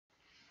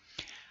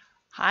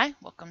Hi,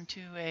 welcome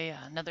to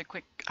another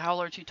quick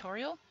Howler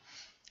tutorial.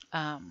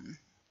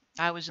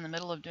 I was in the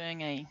middle of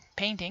doing a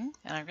painting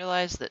and I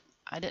realized that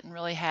I didn't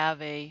really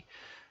have a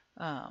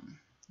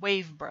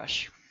wave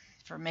brush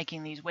for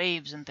making these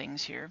waves and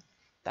things here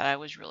that I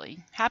was really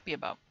happy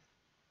about.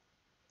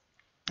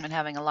 And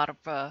having a lot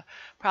of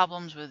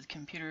problems with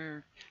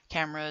computer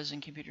cameras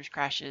and computers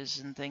crashes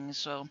and things,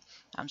 so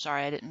I'm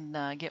sorry I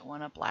didn't get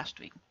one up last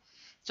week.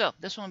 So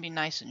this one will be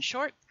nice and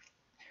short,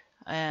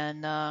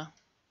 and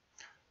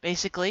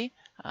basically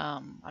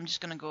I'm just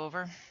going to go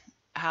over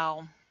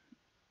how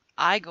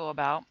I go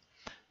about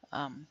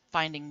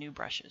finding new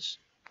brushes.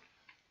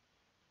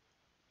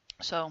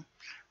 So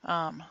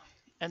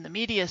in the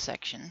media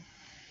section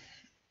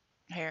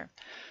here,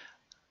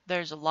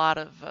 there's a lot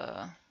of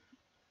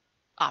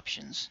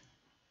options.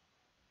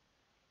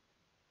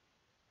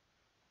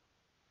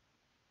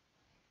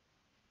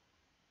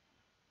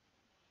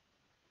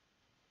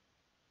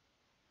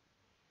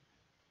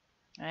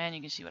 And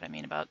you can see what I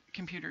mean about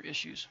computer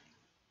issues.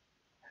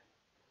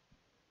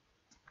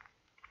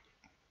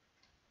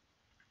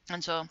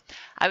 And so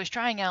I was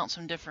trying out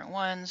some different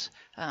ones.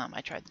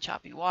 I tried the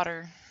choppy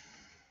water.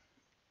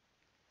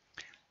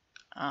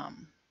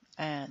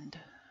 And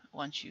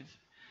once you've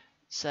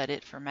set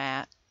it for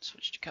matte,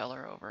 switch to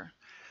color over,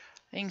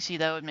 you can see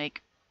that would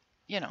make,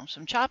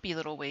 some choppy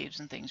little waves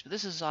and things. But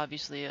this is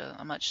obviously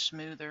a much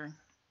smoother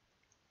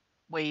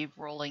wave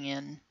rolling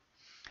in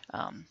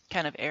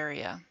kind of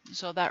area.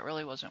 So that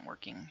really wasn't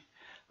working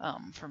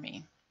for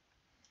me.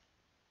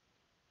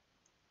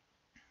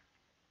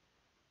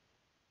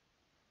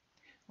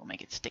 We'll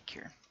make it stick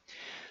here.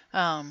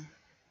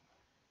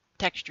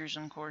 Textures,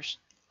 of course,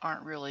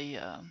 aren't really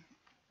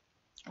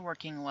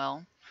working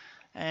well.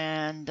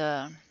 And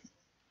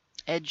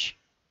edge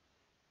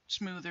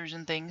smoothers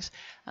and things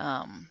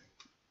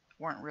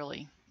weren't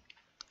really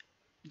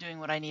doing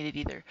what I needed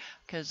either,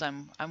 because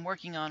I'm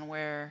working on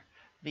where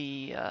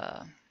the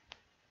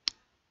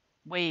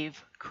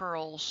wave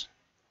curls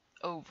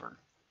over.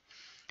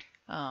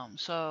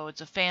 So it's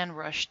a fan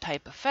brush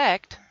type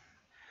effect,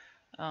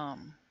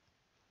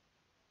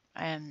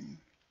 and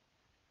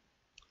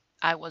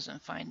I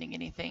wasn't finding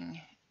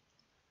anything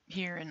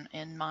here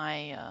in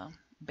my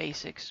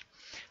basics.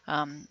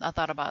 I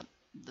thought about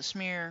the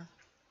smear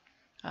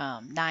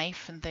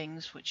knife and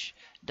things, which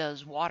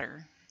does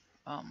water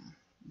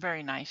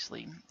very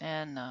nicely,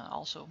 and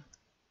also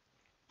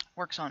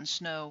works on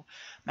snow,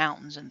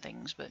 mountains, and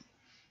things, but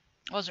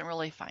wasn't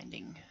really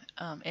finding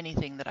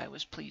anything that I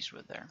was pleased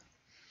with there.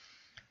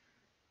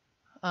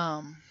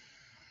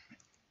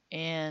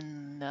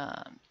 In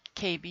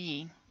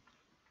KB,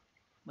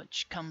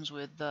 which comes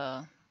with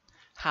the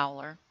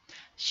Howler,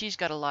 she's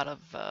got a lot of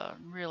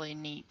really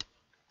neat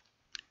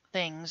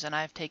things, and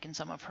I've taken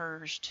some of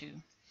hers to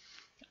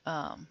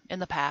in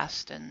the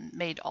past and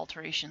made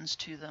alterations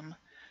to them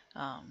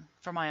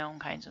for my own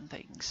kinds of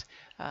things.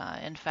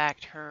 In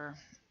fact, her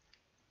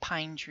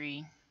pine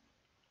tree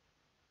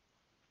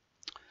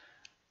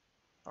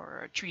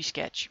or a tree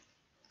sketch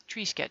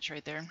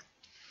right there,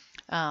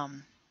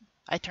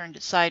 I turned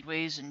it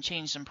sideways and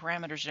changed some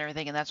parameters and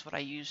everything, and that's what I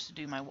use to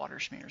do my water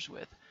smears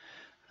with.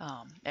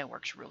 It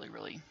works really,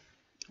 really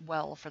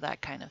well for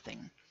that kind of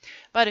thing.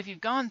 But if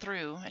you've gone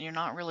through and you're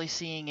not really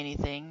seeing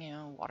anything,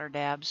 water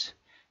dabs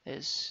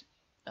is,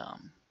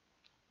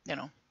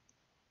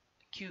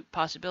 cute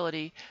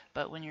possibility,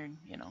 but when you're,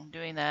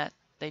 doing that,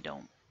 they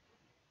don't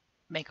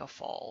make a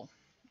fall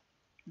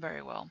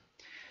very well.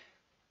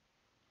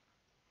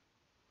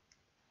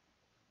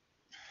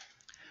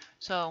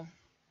 So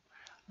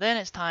then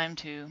it's time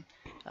to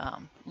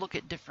look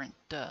at different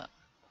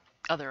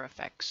other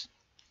effects.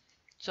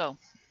 So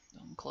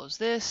close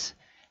this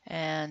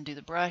and do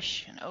the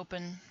brush and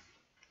open.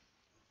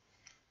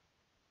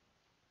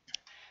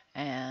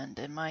 And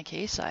in my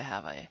case, I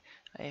have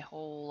a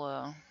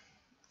whole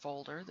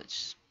folder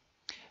that's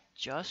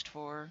just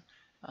for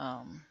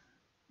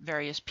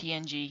various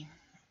PNG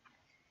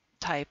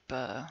type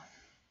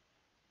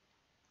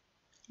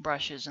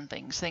brushes and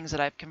things that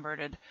I've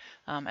converted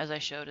as I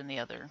showed in the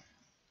other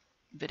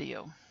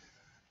video.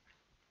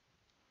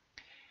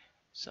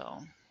 So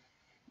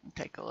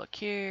take a look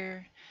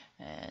here,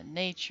 and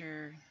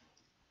nature,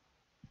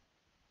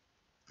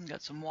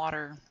 got some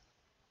water.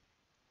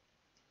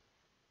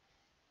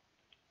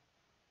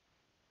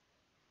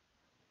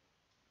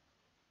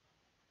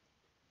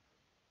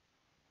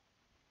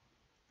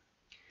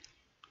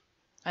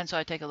 And so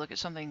I take a look at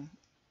something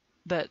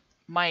that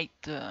might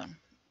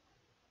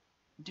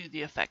do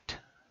the effect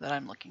that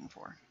I'm looking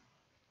for.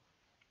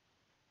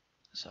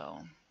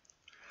 So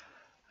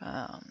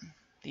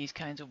these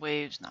kinds of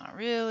waves, not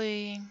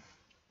really.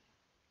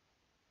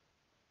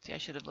 See, I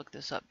should have looked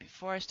this up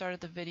before I started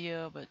the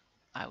video, but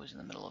I was in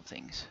the middle of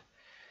things.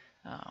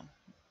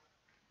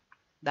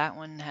 That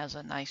one has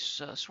a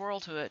nice swirl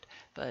to it,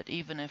 but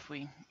even if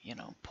we,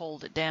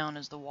 pulled it down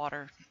as the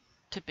water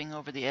tipping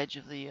over the edge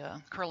of the,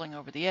 curling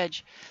over the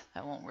edge,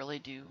 that won't really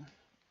do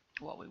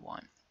what we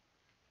want.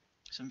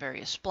 Some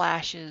various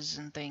splashes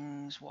and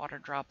things, water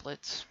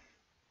droplets.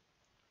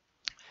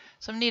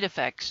 Some neat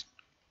effects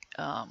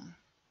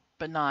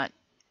but not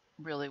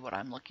really what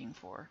I'm looking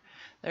for.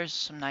 There's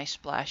some nice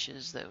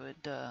splashes that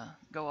would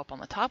go up on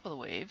the top of the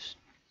waves,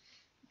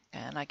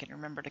 and I can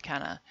remember to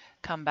kind of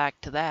come back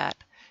to that.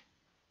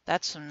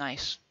 That's some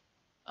nice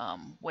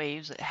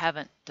waves that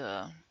haven't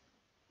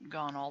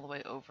gone all the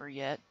way over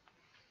yet,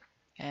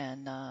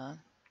 and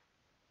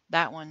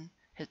that one,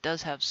 it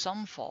does have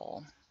some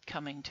fall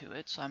coming to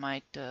it, so I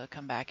might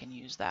come back and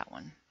use that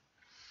one.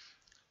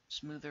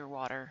 Smoother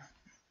water.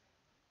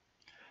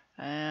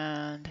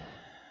 And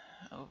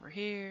over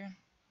here,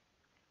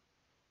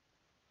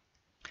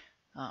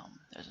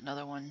 there's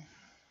another one.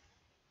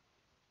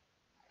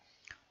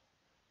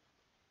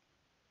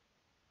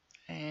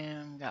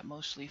 And got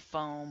mostly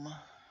foam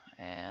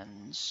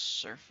and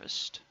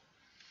surfaced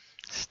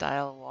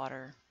style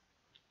water.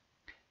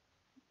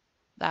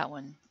 That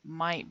one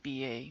might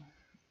be a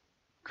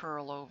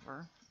curl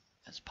over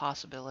as a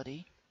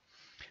possibility.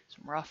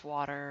 Some rough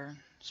water,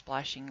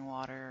 splashing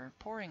water,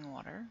 pouring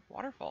water,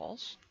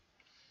 waterfalls.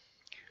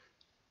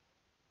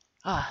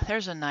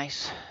 There's a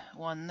nice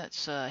one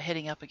that's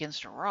hitting up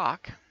against a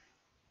rock.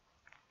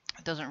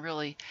 It doesn't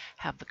really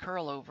have the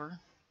curl over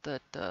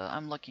that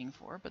I'm looking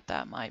for, but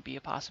that might be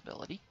a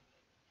possibility.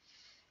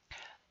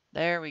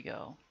 There we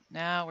go.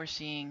 Now we're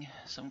seeing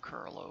some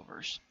curl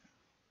overs.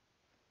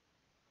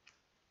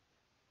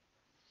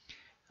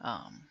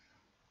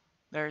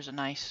 There's a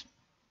nice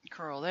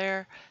curl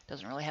there.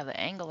 Doesn't really have the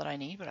angle that I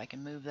need, but I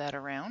can move that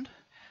around.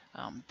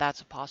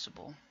 That's a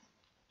possible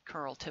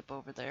curl tip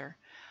over there.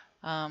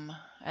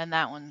 And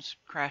that one's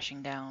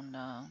crashing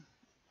down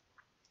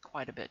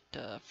quite a bit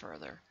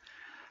further.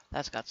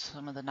 That's got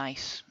some of the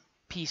nice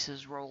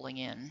pieces rolling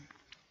in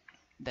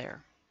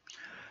there.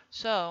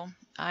 So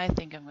I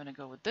think I'm going to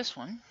go with this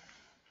one,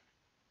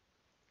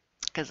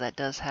 because that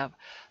does have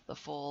the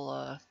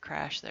full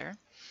crash there,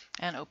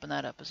 and open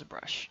that up as a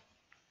brush.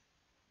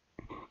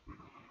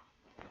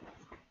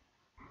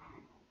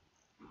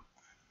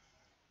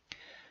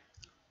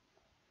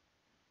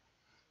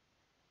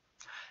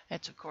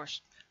 It's of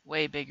course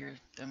way bigger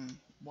than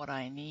what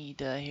I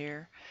need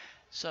here.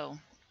 So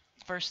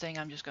first thing,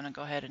 I'm just going to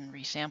go ahead and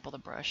resample the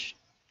brush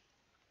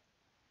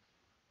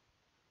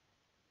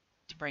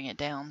to bring it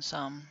down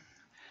some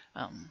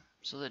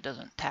so that it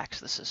doesn't tax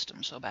the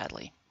system so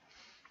badly.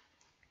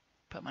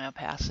 Put my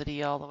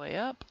opacity all the way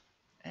up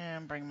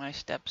and bring my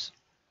steps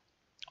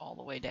all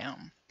the way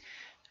down.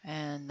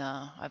 And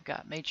I've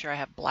got made sure I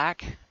have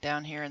black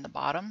down here in the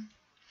bottom.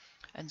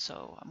 And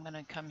so I'm going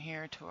to come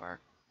here to our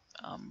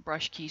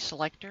brush key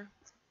selector.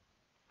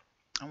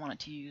 I want it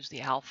to use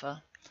the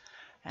alpha,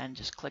 and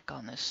just click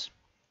on this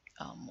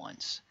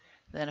once.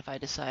 Then if I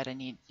decide I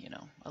need,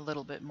 a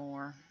little bit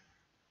more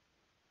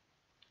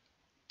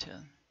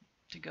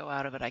to go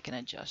out of it, I can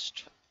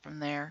adjust from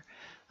there.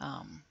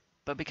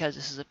 But because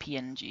this is a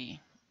PNG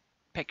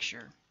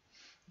picture,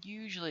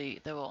 usually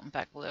they will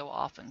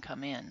often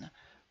come in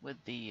with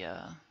the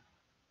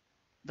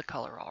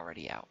color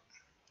already out.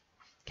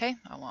 Okay,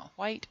 I want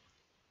white,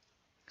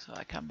 so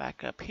I come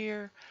back up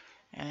here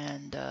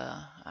and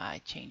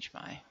I change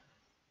my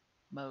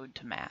mode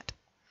to matte.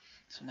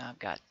 So now I've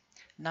got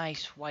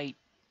nice white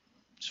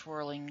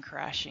swirling,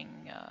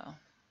 crashing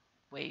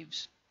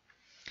waves.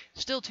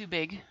 Still too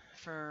big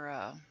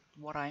for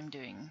what I'm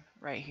doing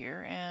right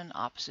here, and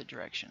opposite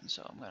direction.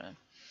 So I'm going to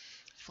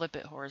flip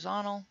it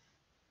horizontal.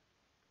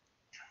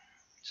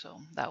 So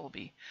that will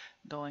be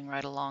going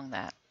right along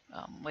that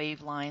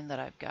wave line that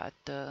I've got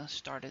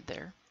started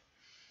there.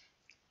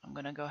 I'm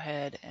going to go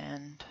ahead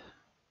and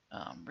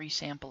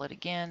resample it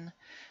again,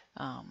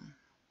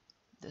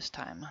 this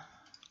time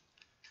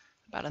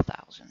about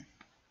 1,000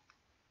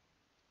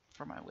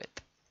 for my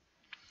width.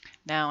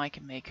 Now I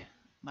can make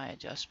my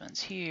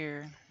adjustments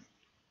here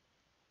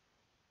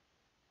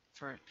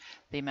for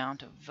the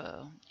amount of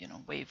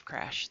wave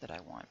crash that I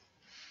want.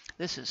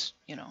 This is,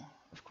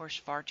 of course,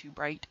 far too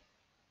bright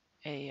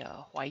a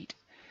white,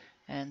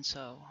 and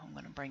so I'm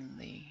going to bring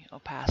the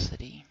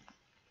opacity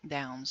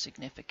down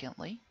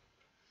significantly,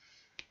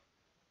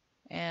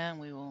 and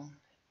we will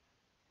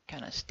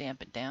kind of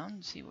stamp it down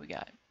and see what we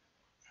got.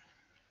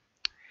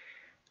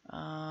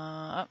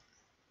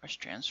 Brush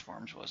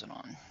transforms wasn't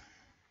on.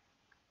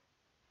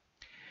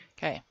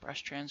 Okay,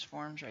 brush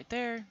transforms right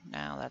there.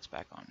 Now that's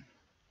back on.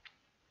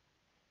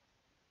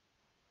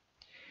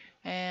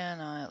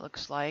 And it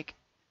looks like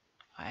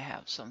I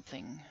have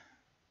something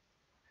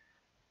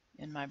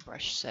in my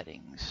brush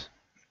settings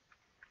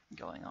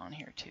going on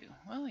here too.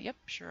 Well, yep,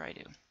 sure I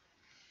do.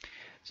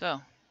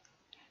 So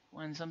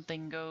when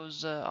something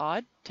goes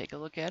odd, take a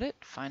look at it,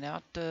 find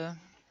out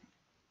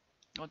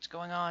what's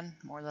going on.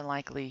 More than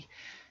likely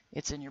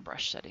it's in your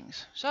brush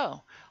settings.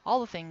 So all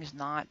the things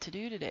not to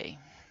do today.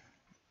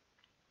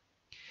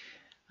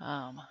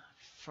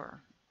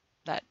 For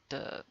that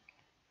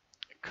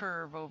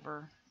curve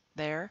over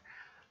there,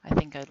 I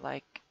think I'd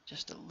like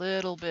just a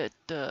little bit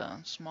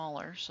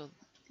smaller. So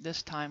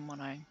this time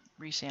when I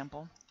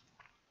resample,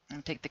 I'm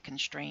going to take the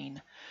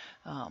constrain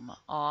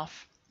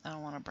off. I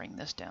want to bring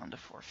this down to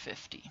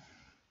 450.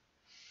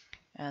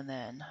 and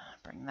then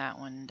bring that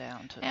one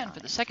down to 950.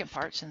 For the second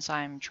part, since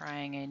I'm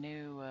trying a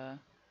new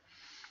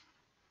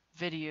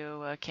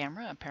video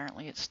camera,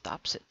 apparently it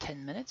stops at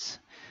 10 minutes.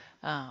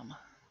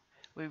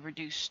 We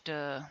reduced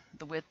the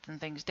width and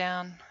things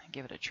down,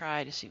 give it a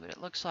try to see what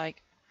it looks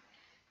like,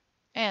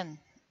 and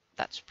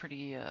that's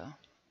pretty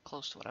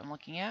close to what I'm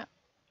looking at.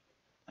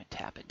 I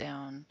tap it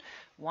down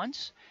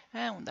once,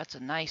 and that's a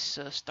nice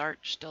start.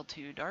 Still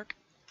too dark.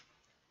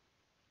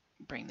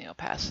 Bring the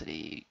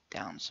opacity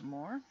down some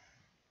more.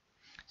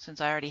 Since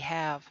I already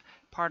have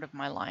part of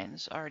my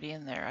lines already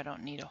in there, I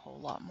don't need a whole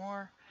lot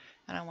more,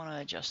 and I want to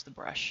adjust the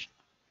brush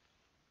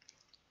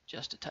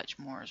just a touch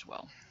more as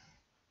well.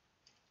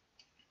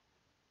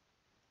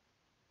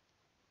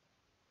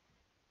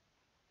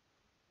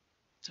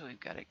 So we've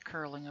got it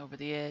curling over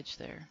the edge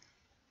there.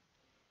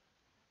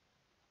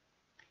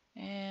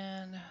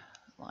 And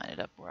line it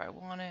up where I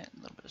want it, a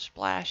little bit of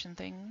splash and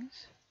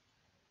things.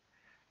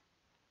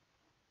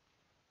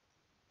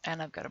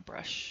 And I've got a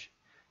brush,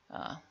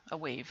 a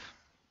wave,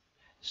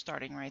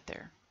 starting right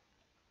there.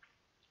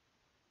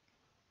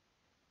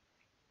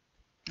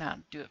 Now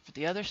do it for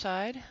the other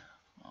side.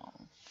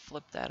 I'll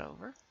flip that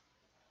over.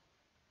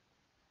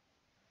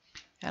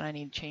 And I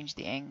need to change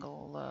the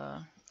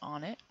angle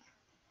on it.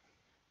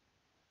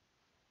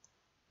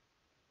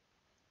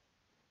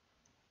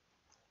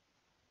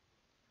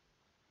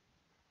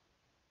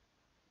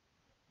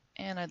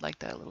 And I'd like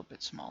that a little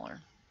bit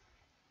smaller.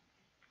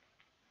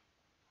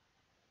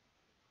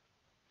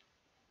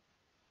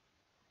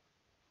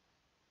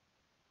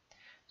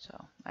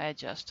 So I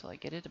adjust till I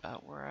get it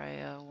about where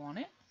I want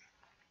it.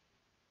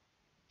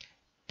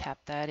 Tap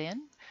that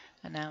in,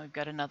 and now we've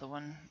got another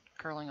one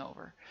curling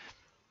over.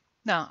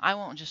 Now I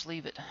won't just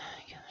leave it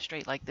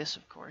straight like this,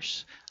 of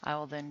course. I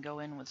will then go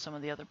in with some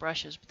of the other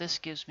brushes, but this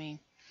gives me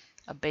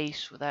a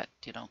base with that,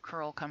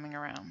 curl coming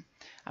around.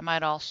 I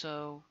might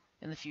also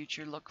in the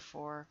future look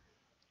for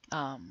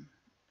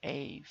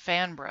a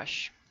fan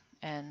brush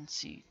and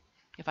see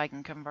if I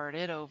can convert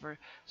it over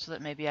so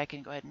that maybe I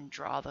can go ahead and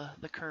draw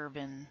the curve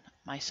in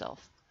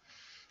myself.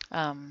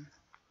 All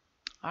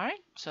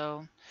right,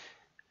 so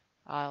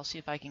I'll see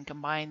if I can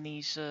combine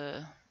these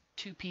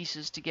two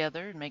pieces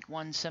together and make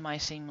one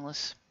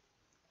semi-seamless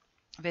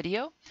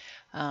video.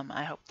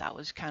 I hope that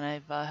was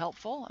kind of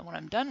helpful, and when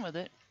I'm done with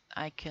it,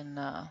 I can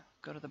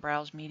go to the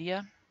Browse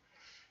Media.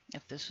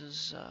 If this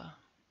is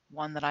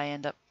one that I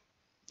end up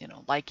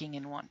liking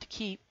and want to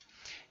keep,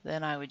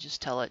 then I would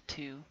just tell it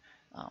to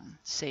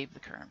save the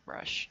current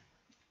brush.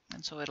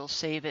 And so it'll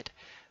save it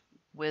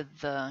with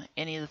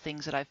any of the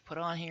things that I've put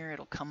on here.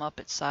 It'll come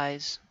up at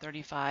size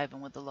 35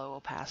 and with the low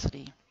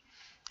opacity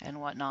and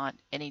whatnot.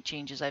 Any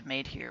changes I've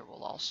made here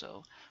will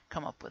also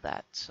come up with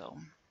that. So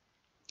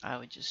I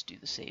would just do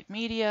the save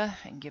media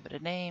and give it a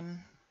name.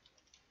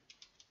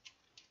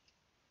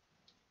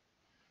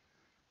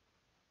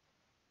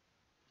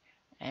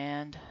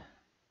 And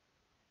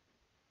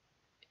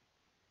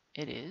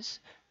it is,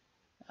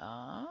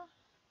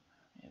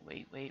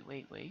 wait.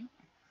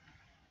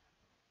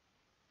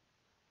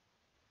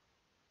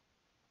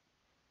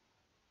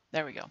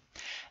 There we go.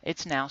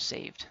 It's now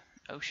saved,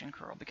 Ocean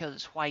Curl. Because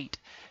it's white,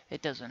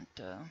 it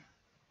doesn't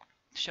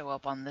show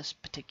up on this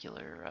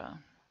particular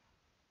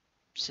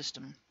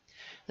system.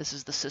 This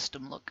is the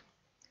system look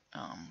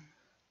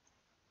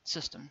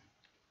system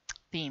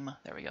theme.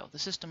 There we go. The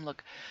system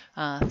look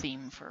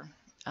theme for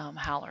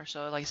Howler.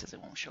 So like I said,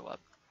 it won't show up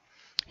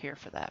here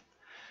for that.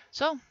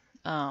 So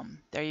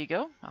there you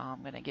go.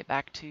 I'm going to get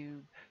back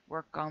to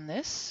work on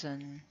this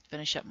and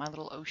finish up my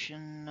little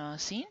ocean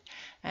scene,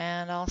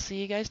 and I'll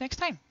see you guys next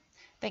time.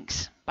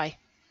 Thanks. Bye.